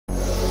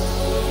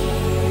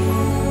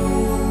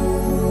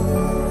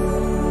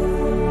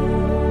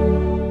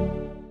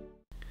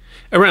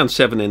Around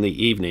 7 in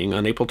the evening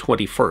on April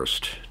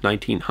 21st,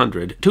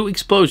 1900, two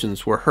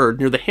explosions were heard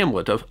near the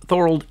hamlet of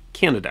Thorold,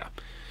 Canada.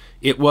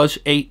 It was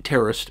a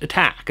terrorist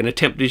attack, an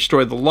attempt to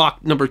destroy the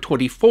lock number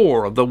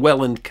 24 of the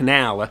Welland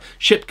Canal, a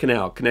ship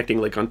canal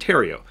connecting Lake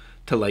Ontario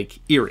to Lake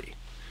Erie.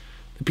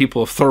 The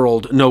people of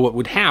Thorold know what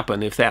would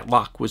happen if that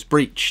lock was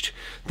breached.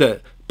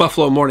 The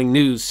Buffalo Morning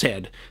News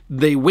said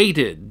they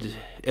waited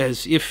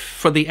as if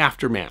for the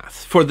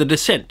aftermath, for the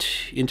descent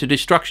into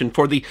destruction,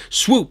 for the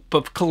swoop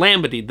of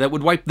calamity that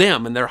would wipe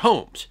them and their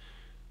homes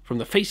from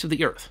the face of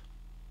the earth.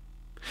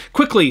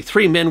 Quickly,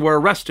 3 men were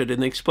arrested in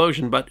the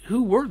explosion, but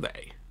who were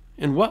they,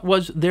 and what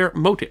was their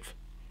motive?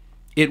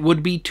 It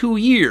would be 2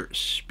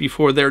 years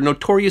before their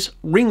notorious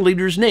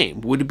ringleader's name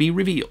would be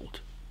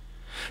revealed.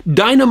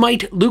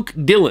 Dynamite Luke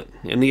Dillon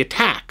and the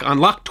attack on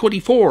Lock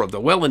 24 of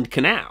the Welland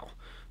Canal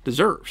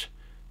deserves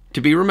to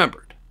be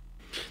remembered.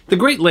 The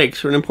Great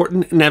Lakes are an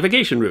important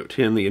navigation route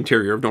in the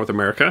interior of North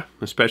America,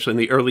 especially in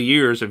the early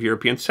years of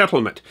European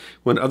settlement,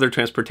 when other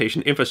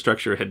transportation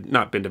infrastructure had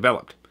not been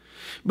developed.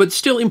 But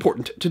still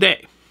important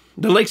today.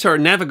 The lakes are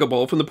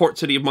navigable from the port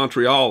city of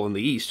Montreal in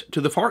the east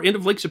to the far end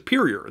of Lake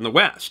Superior in the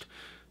west,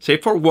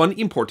 save for one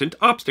important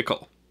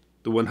obstacle,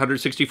 the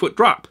 160-foot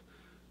drop,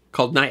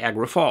 called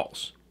Niagara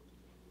Falls.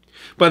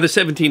 By the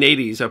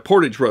 1780s, a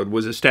portage road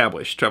was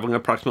established, traveling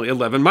approximately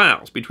 11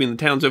 miles between the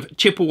towns of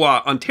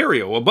Chippewa,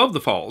 Ontario, above the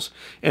falls,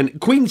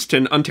 and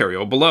Queenston,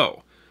 Ontario,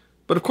 below.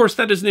 But of course,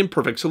 that is an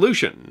imperfect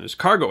solution, as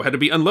cargo had to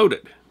be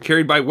unloaded,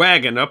 carried by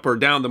wagon up or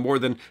down the more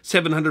than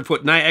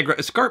 700-foot Niagara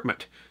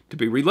escarpment, to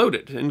be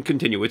reloaded and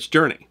continue its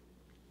journey.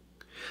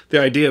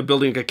 The idea of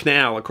building a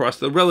canal across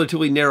the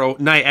relatively narrow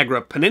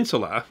Niagara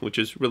Peninsula, which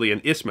is really an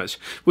isthmus,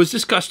 was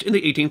discussed in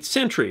the 18th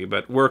century,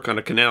 but work on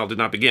a canal did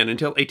not begin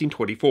until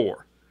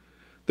 1824.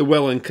 The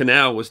Welland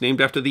Canal was named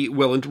after the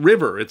Welland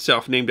River,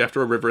 itself named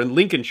after a river in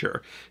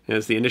Lincolnshire,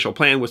 as the initial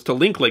plan was to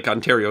link Lake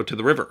Ontario to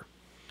the river.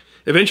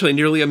 Eventually,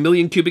 nearly 1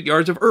 million cubic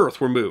yards of earth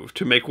were moved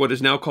to make what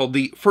is now called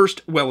the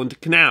First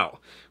Welland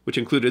Canal, which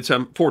included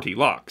some 40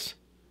 locks.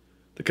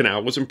 The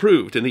canal was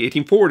improved in the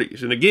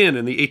 1840s and again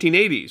in the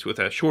 1880s with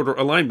a shorter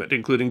alignment,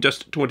 including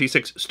just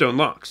 26 stone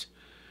locks.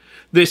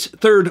 This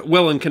third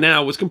Welland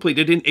Canal was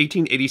completed in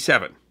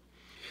 1887.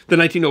 The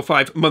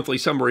 1905 Monthly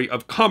Summary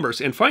of Commerce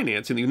and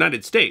Finance in the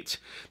United States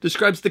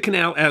describes the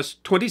canal as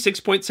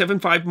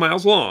 26.75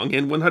 miles long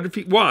and 100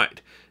 feet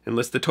wide, and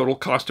lists the total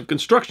cost of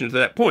construction to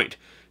that point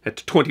at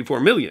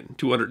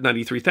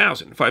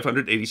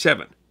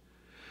 $24,293,587.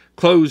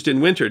 Closed in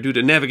winter due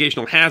to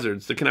navigational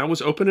hazards, the canal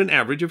was open an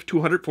average of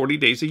 240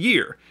 days a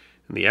year,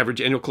 and the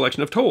average annual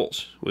collection of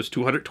tolls was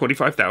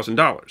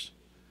 $225,000.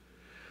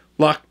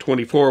 Lock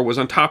 24 was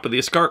on top of the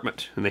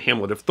escarpment in the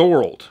hamlet of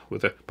Thorold,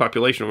 with a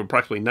population of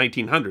approximately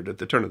 1,900 at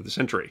the turn of the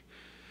century.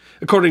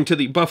 According to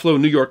the Buffalo,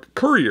 New York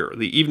Courier,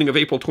 the evening of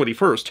April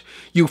 21st,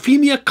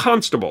 Euphemia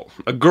Constable,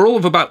 a girl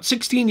of about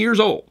 16 years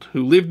old,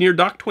 who lived near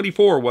Dock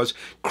 24, was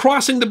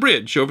crossing the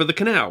bridge over the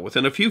canal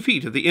within a few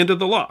feet of the end of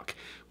the lock,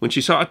 when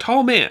she saw a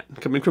tall man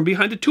coming from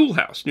behind a tool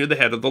house near the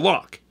head of the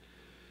lock.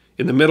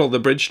 In the middle of the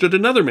bridge stood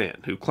another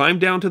man, who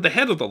climbed down to the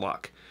head of the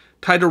lock,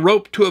 tied a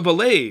rope to a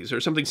valise or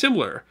something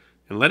similar,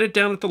 and let it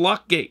down at the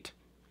lock gate.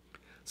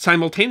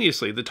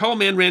 Simultaneously, the tall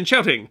man ran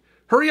shouting,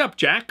 "Hurry up,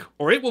 Jack,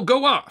 or it will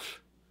go off!"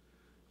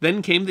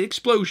 Then came the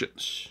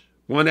explosions,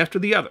 one after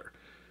the other,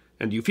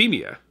 and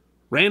Euphemia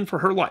ran for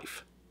her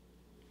life.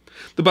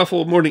 The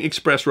Buffalo Morning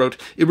Express wrote,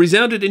 "It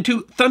resounded in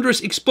 2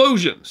 thunderous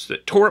explosions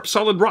that tore up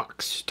solid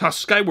rocks, tossed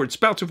skyward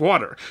spouts of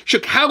water,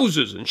 shook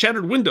houses and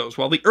shattered windows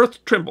while the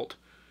earth trembled.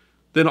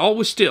 Then all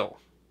was still.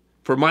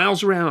 For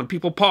miles around,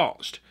 people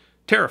paused,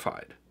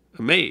 terrified,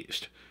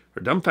 amazed,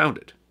 or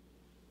dumbfounded."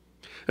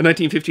 A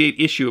 1958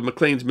 issue of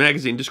Maclean's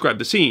magazine described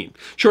the scene.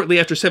 Shortly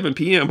after 7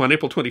 p.m. on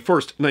April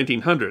 21st,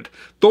 1900,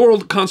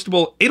 Thorold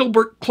Constable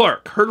Adelbert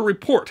Clark heard a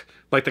report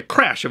like the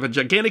crash of a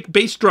gigantic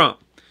bass drum.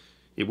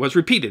 It was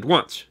repeated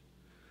once.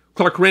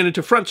 Clark ran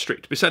into Front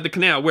Street, beside the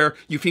canal, where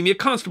Euphemia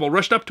Constable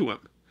rushed up to him.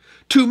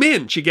 "2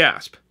 men," she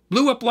gasped,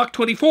 "blew up Lock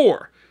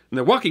 24, and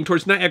they're walking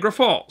towards Niagara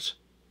Falls."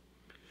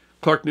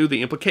 Clark knew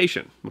the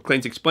implication.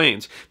 Maclean's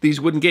explains, these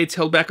wooden gates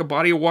held back a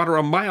body of water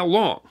a mile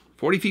long,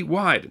 40 feet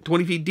wide, and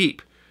 20 feet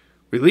deep.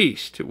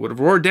 Released, it would have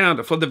roared down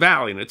to flood the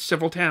valley and its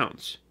several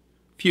towns.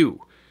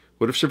 Few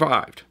would have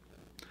survived.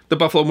 The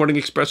Buffalo Morning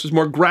Express was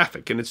more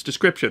graphic in its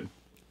description.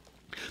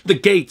 The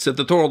gates of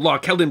the Thorold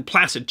Lock held in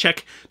placid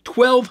check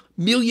 12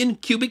 million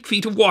cubic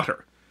feet of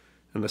water,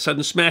 and the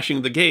sudden smashing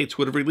of the gates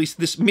would have released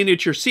this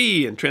miniature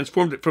sea and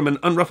transformed it from an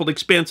unruffled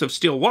expanse of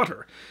still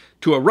water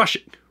to a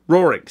rushing,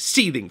 roaring,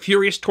 seething,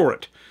 furious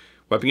torrent,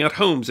 wiping out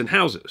homes and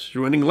houses,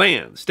 ruining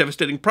lands,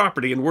 devastating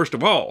property, and worst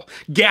of all,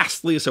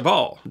 ghastliest of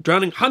all,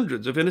 drowning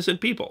hundreds of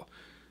innocent people,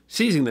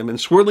 seizing them in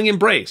swirling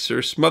embrace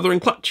or smothering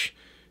clutch,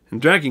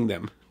 and dragging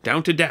them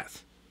down to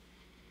death.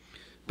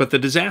 But the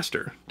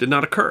disaster did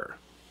not occur.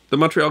 The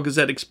Montreal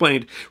Gazette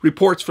explained,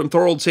 reports from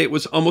Thorold say it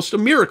was almost a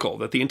miracle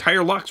that the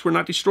entire locks were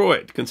not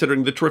destroyed,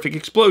 considering the terrific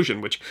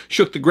explosion which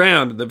shook the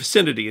ground in the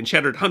vicinity and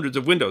shattered hundreds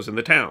of windows in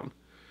the town.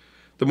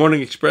 The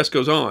Morning Express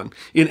goes on,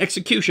 in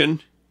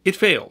execution, it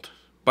failed.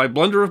 by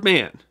blunder of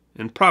man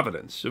and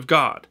providence of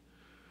God.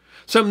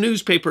 Some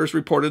newspapers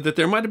reported that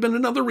there might have been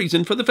another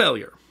reason for the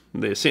failure.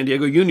 The San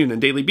Diego Union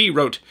and Daily Bee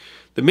wrote,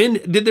 "The men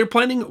did their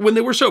planning when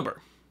they were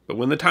sober, but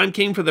when the time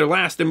came for their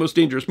last and most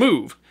dangerous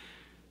move,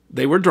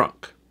 they were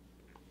drunk."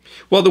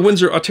 While the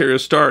Windsor Ontario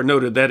Star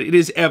noted that it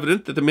is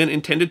evident that the men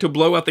intended to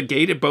blow out the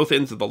gate at both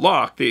ends of the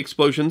lock, the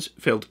explosions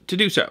failed to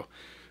do so,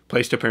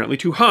 placed apparently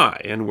too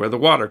high and where the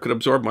water could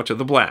absorb much of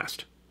the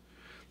blast.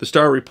 The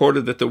Star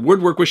reported that the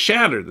woodwork was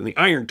shattered and the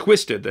iron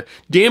twisted. The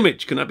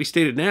damage cannot be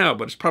stated now,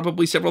 but it's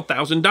probably several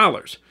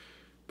 $1,000s.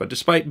 But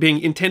despite being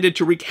intended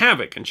to wreak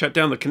havoc and shut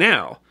down the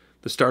canal,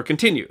 the Star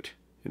continued,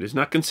 "It is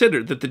not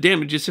considered that the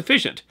damage is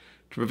sufficient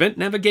to prevent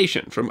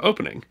navigation from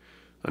opening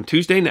on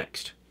Tuesday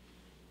next."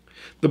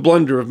 The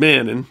blunder of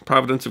man and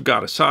providence of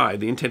God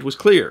aside, the intent was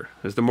clear.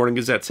 As the Morning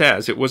Gazette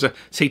says, it was a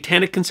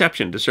satanic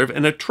conception to serve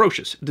an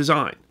atrocious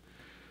design.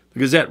 The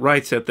Gazette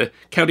writes that the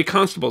county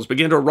constables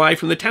began to arrive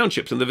from the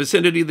townships in the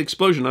vicinity of the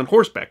explosion on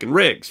horseback and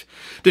rigs.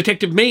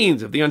 Detective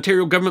Maines of the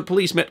Ontario Government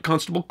Police met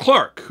Constable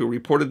Clark, who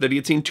reported that he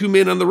had seen two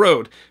men on the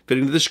road,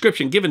 fitting the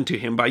description given to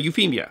him by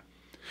Euphemia.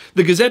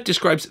 The Gazette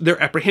describes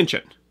their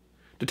apprehension.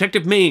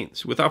 Detective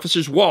Maines, with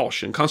Officers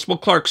Walsh and Constable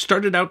Clark,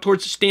 started out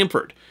towards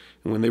Stamford,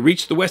 and when they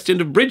reached the west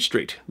end of Bridge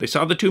Street, they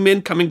saw the two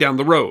men coming down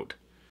the road.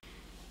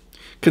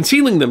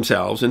 Concealing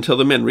themselves until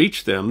the men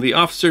reached them, the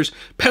officers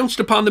pounced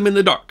upon them in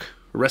the dark,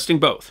 arresting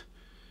both.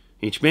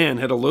 Each man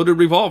had a loaded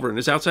revolver in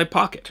his outside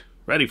pocket,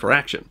 ready for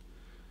action.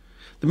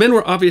 The men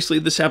were obviously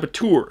the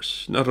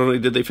saboteurs. Not only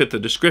did they fit the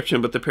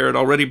description, but the pair had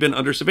already been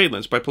under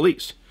surveillance by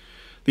police.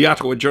 The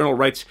Ottawa Journal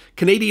writes,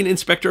 Canadian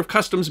Inspector of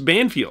Customs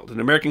Banfield and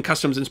American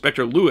Customs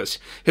Inspector Lewis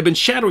had been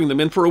shadowing the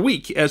men for a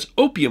week as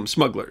opium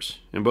smugglers,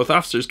 and both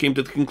officers came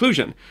to the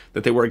conclusion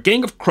that they were a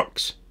gang of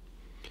crooks.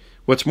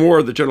 What's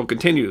more, the journal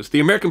continues, the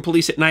American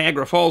police at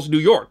Niagara Falls, New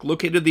York,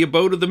 located the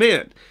abode of the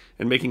men,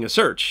 and making a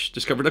search,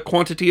 discovered a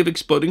quantity of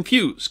exploding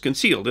fuse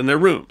concealed in their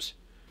rooms.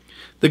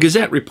 The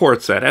Gazette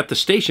reports that at the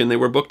station they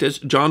were booked as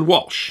John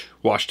Walsh,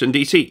 Washington,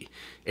 D.C.,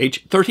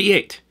 age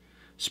 38,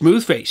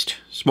 smooth-faced,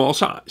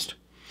 small-sized,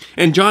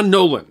 and John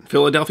Nolan,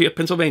 Philadelphia,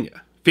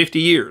 Pennsylvania, 50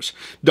 years,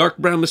 dark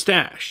brown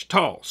mustache,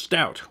 tall,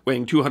 stout,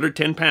 weighing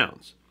 210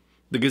 pounds.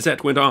 The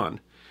Gazette went on.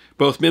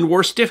 Both men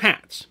wore stiff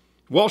hats.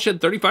 Walsh had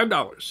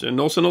 $35 and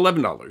Nolson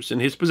 $11 in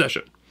his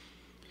possession.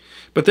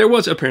 But there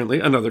was apparently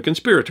another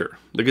conspirator.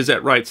 The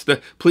Gazette writes,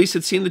 the police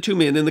had seen the two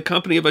men in the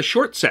company of a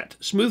short-set,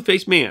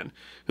 smooth-faced man,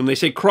 whom they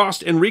say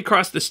crossed and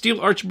recrossed the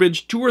Steel Arch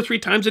Bridge 2 or 3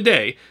 times a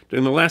day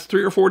during the last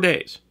 3 or 4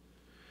 days.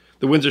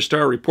 The Windsor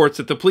Star reports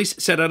that the police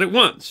set out at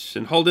once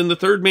and hauled in the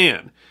third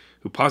man,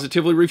 who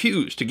positively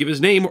refused to give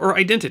his name or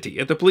identity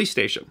at the police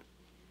station.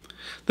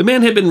 The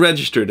man had been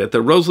registered at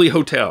the Rosalie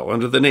Hotel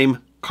under the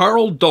name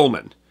Carl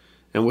Dolman,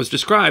 and was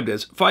described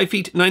as 5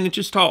 feet 9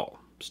 inches tall,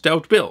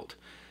 stout build,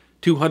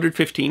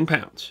 215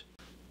 pounds.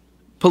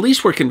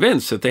 Police were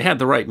convinced that they had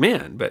the right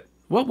man, but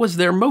what was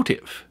their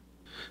motive?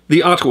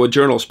 The Ottawa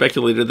Journal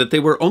speculated that they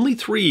were only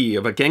 3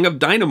 of a gang of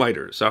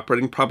dynamiters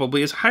operating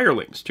probably as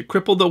hirelings to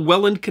cripple the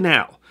Welland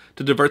Canal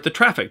to divert the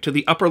traffic to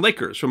the upper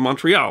Lakers from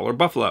Montreal or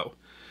Buffalo.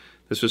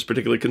 This was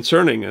particularly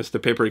concerning, as the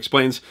paper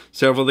explains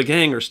several of the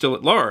gang are still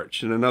at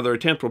large, and another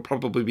attempt will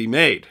probably be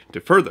made to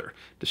further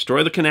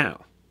destroy the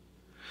canal.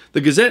 The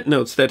Gazette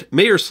notes that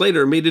Mayor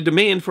Slater made a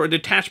demand for a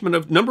detachment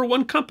of No.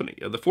 1 Company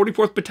of the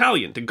 44th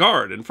Battalion to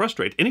guard and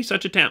frustrate any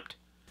such attempt.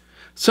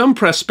 Some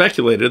press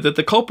speculated that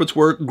the culprits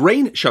were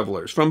grain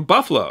shovelers from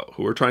Buffalo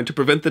who were trying to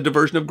prevent the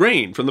diversion of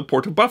grain from the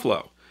port of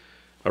Buffalo.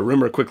 A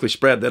rumor quickly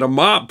spread that a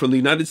mob from the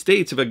United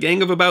States of a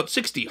gang of about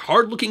 60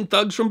 hard-looking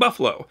thugs from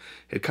Buffalo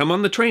had come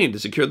on the train to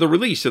secure the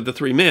release of the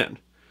 3 men.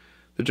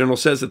 The journal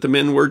says that the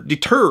men were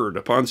deterred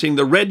upon seeing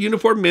the red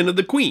uniformed men of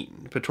the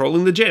Queen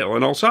patrolling the jail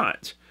on all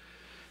sides.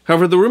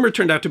 However, the rumor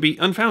turned out to be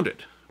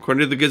unfounded.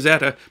 According to the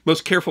Gazette, a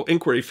most careful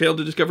inquiry failed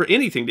to discover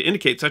anything to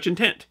indicate such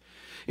intent.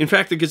 In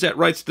fact, the Gazette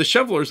writes, the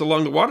shovelers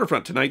along the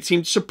waterfront tonight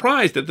seemed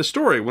surprised at the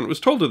story when it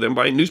was told to them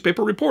by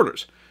newspaper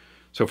reporters.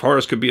 So far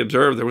as could be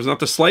observed, there was not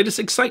the slightest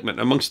excitement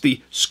amongst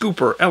the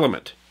scooper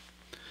element.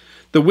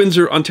 The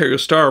Windsor Ontario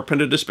Star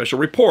printed a special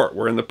report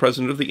wherein the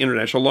president of the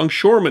International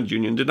Longshoremen's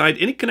Union denied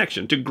any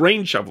connection to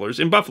grain shovelers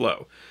in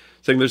Buffalo,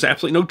 saying there's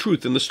absolutely no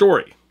truth in the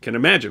story. Can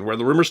imagine where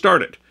the rumor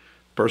started.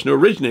 The person who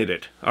originated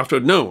it, after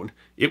had known,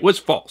 it was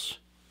false.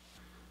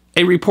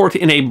 A report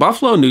in a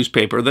Buffalo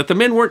newspaper that the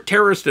men weren't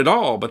terrorists at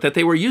all, but that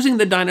they were using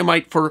the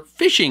dynamite for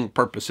fishing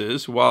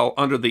purposes while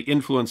under the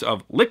influence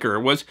of liquor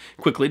was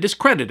quickly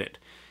discredited.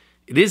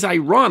 It is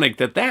ironic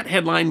that that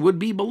headline would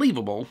be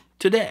believable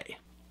today.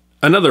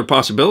 Another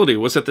possibility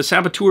was that the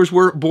saboteurs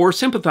were Boer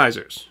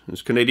sympathizers,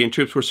 as Canadian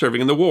troops were serving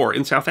in the war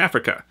in South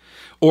Africa,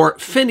 or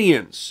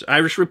Fenians,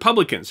 Irish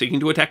Republicans seeking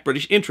to attack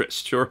British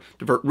interests or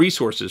divert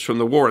resources from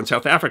the war in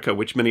South Africa,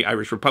 which many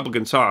Irish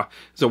Republicans saw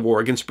as a war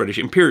against British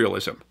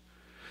imperialism.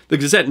 The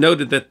Gazette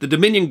noted that the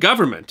Dominion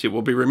government, it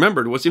will be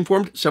remembered, was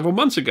informed several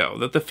months ago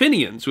that the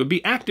Fenians would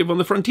be active on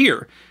the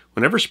frontier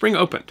whenever spring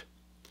opened.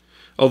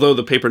 Although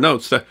the paper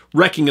notes the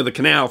wrecking of the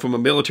canal from a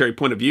military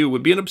point of view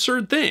would be an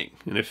absurd thing,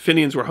 and if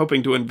Fenians were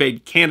hoping to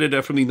invade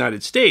Canada from the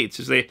United States,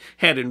 as they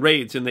had in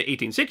raids in the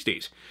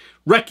 1860s,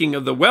 wrecking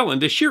of the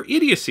Welland is sheer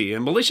idiocy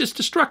and malicious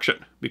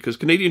destruction, because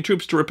Canadian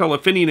troops to repel a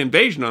Fenian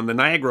invasion on the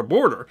Niagara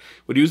border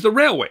would use the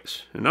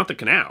railways, and not the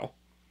canal.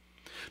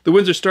 The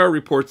Windsor Star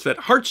reports that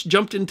hearts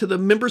jumped into the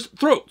members'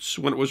 throats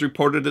when it was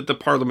reported at the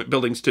Parliament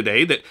buildings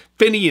today that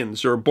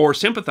Fenians or Boer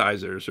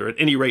sympathizers, or at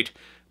any rate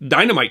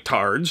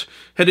dynamitards,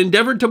 had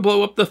endeavored to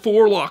blow up the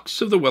 4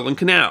 locks of the Welland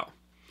Canal.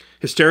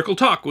 Hysterical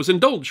talk was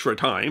indulged for a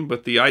time,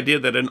 but the idea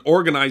that an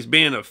organized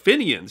band of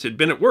Fenians had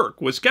been at work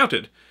was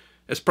scouted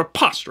as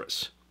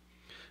preposterous.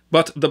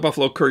 But the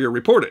Buffalo Courier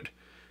reported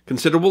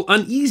considerable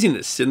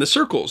uneasiness in the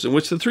circles in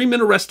which the 3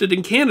 men arrested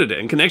in Canada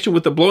in connection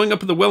with the blowing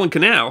up of the Welland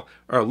Canal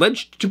are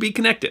alleged to be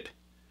connected.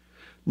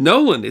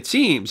 Nolan, it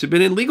seems, had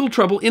been in legal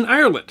trouble in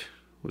Ireland,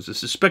 was a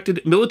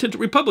suspected militant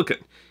Republican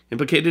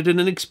implicated in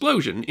an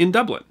explosion in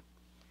Dublin.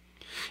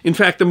 In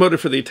fact, the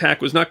motive for the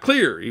attack was not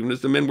clear, even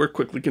as the men were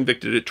quickly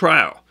convicted at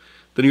trial.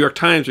 The New York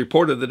Times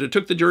reported that it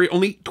took the jury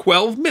only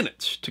 12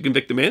 minutes to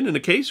convict the men in a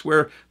case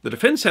where the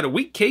defense had a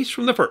weak case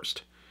from the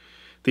first.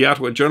 The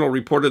Ottawa Journal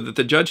reported that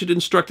the judge had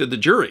instructed the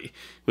jury it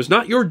was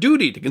not your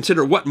duty to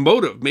consider what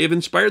motive may have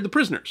inspired the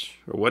prisoners,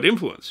 or what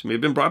influence may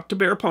have been brought to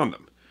bear upon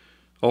them.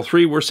 All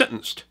 3 were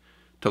sentenced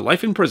to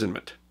life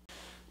imprisonment.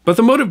 But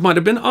the motive might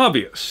have been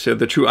obvious had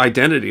the true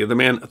identity of the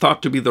man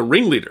thought to be the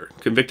ringleader,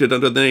 convicted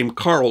under the name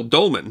Carl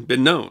Dolman,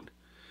 been known.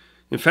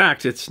 In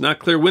fact, it's not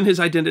clear when his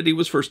identity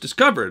was first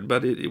discovered,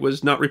 but it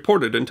was not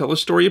reported until a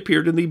story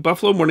appeared in the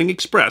Buffalo Morning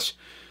Express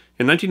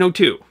in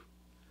 1902.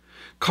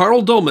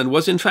 Carl Dolman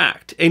was, in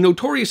fact, a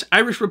notorious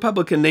Irish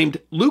Republican named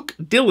Luke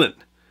Dillon,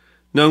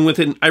 known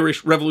within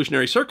Irish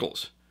revolutionary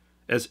circles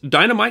as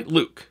Dynamite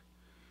Luke,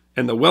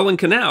 and the Welland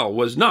Canal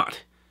was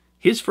not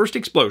his first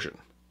explosion.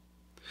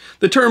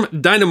 The term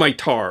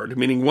dynamitard,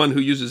 meaning one who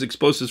uses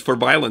explosives for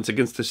violence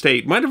against the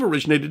state, might have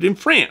originated in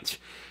France,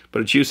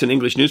 but its use in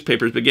English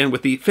newspapers began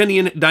with the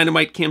Fenian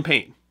Dynamite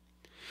Campaign.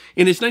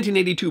 In his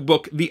 1982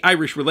 book, The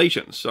Irish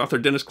Relations, author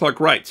Dennis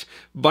Clark writes,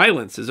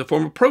 violence as a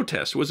form of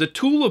protest was a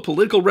tool of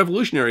political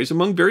revolutionaries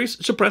among various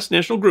suppressed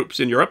national groups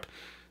in Europe,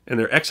 and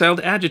their exiled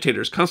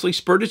agitators constantly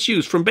spurred its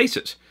use from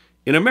bases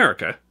in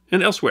America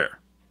and elsewhere.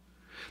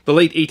 The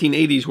late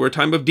 1880s were a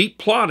time of deep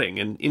plotting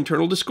and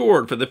internal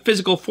discord for the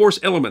physical force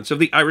elements of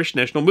the Irish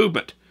national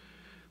movement.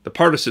 The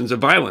partisans of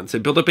violence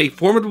had built up a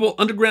formidable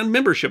underground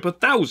membership of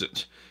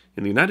thousands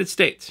in the United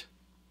States.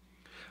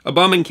 A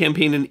bombing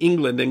campaign in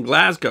England and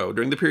Glasgow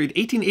during the period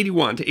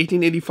 1881 to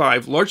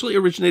 1885 largely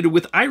originated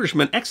with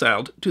Irishmen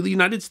exiled to the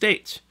United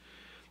States.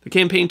 The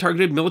campaign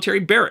targeted military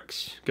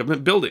barracks,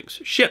 government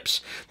buildings,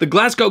 ships, the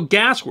Glasgow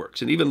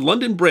gasworks, and even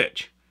London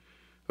Bridge.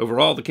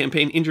 Overall, the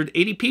campaign injured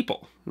 80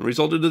 people and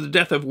resulted in the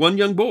death of 1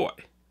 young boy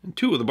and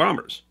 2 of the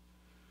bombers.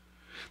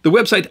 The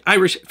website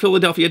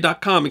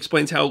irishphiladelphia.com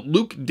explains how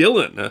Luke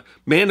Dillon, a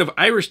man of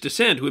Irish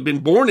descent who had been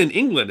born in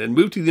England and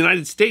moved to the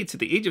United States at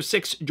the age of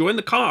 6, joined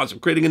the cause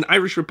of creating an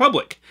Irish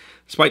Republic,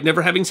 despite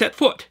never having set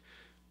foot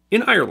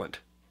in Ireland.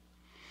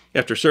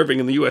 After serving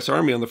in the U.S.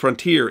 Army on the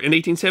frontier, in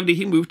 1870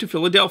 he moved to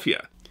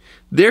Philadelphia.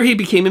 There he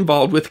became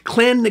involved with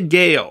Clan na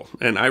Gael,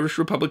 an Irish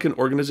Republican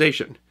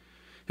organization.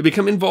 He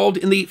became involved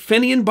in the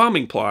Fenian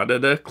bombing plot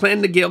at a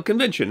Clan na Gael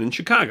convention in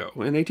Chicago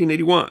in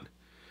 1881.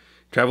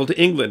 Traveled to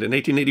England in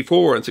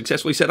 1884 and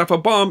successfully set off a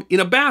bomb in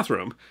a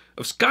bathroom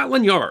of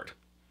Scotland Yard.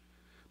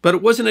 But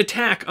it was an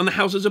attack on the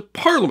Houses of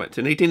Parliament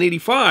in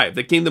 1885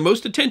 that gained the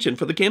most attention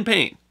for the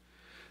campaign.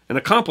 An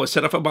accomplice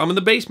set off a bomb in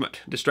the basement,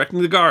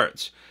 distracting the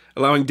guards,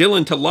 allowing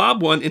Dillon to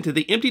lob one into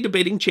the empty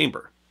debating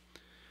chamber.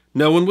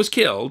 No one was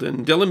killed,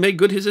 and Dillon made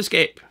good his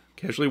escape,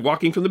 casually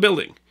walking from the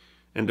building,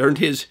 and earned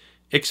his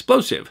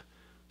explosive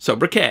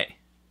sobriquet.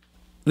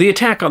 The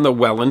attack on the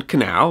Welland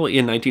Canal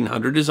in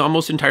 1900 is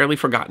almost entirely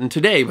forgotten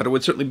today, but it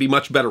would certainly be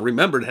much better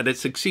remembered had it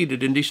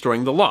succeeded in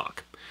destroying the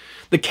lock.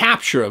 The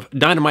capture of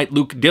Dynamite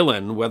Luke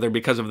Dillon, whether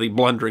because of the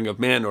blundering of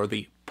men or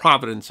the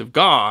providence of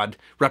God,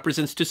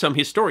 represents to some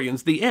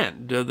historians the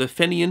end of the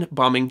Fenian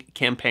bombing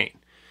campaign.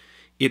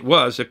 It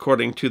was,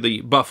 according to the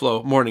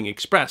Buffalo Morning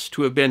Express,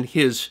 to have been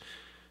his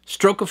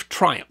stroke of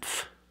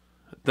triumph,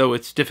 though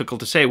it's difficult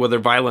to say whether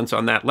violence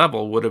on that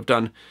level would have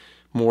done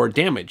more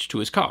damage to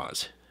his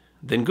cause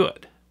than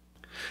good.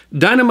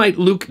 Dynamite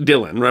Luke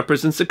Dillon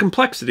represents the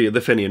complexity of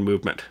the Fenian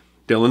movement.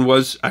 Dillon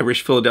was,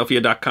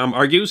 irishphiladelphia.com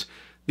argues,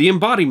 the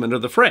embodiment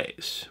of the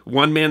phrase,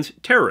 one man's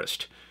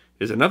terrorist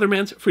is another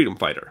man's freedom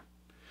fighter.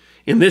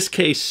 In this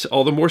case,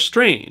 all the more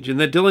strange in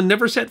that Dillon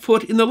never set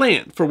foot in the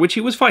land for which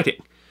he was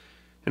fighting,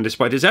 and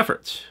despite his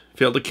efforts,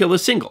 failed to kill a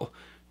single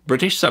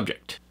British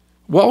subject.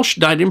 Walsh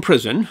died in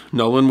prison.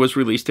 Nolan was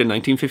released in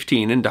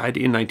 1915 and died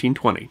in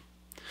 1920.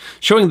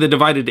 Showing the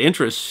divided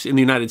interests in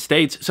the United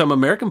States, some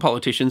American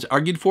politicians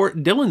argued for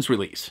Dillon's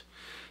release.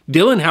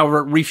 Dillon,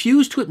 however,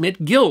 refused to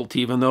admit guilt,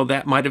 even though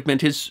that might have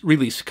meant his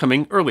release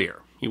coming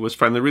earlier. He was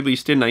finally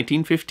released in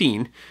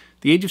 1915,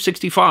 the age of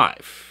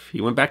 65. He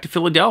went back to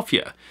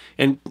Philadelphia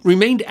and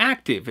remained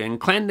active in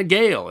Clan na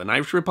Gael and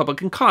Irish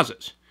Republican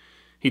causes.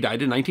 He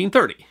died in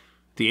 1930,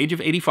 at the age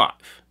of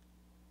 85.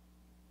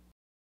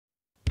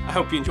 I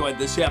hope you enjoyed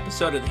this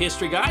episode of the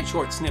History Guy,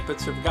 short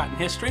snippets of forgotten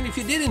history. And if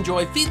you did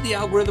enjoy, feed the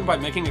algorithm by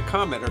making a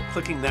comment or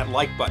clicking that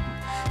like button.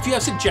 If you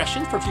have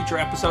suggestions for future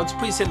episodes,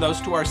 please send those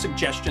to our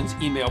suggestions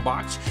email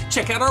box.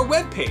 Check out our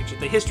webpage at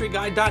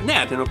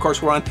thehistoryguy.net. And of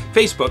course, we're on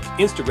Facebook,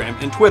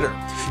 Instagram, and Twitter.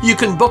 You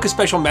can book a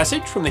special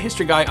message from the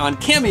History Guy on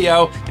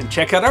Cameo and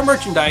check out our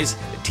merchandise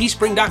at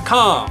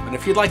teespring.com. And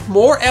if you'd like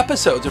more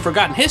episodes of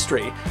Forgotten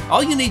History,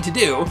 all you need to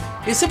do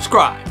is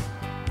subscribe.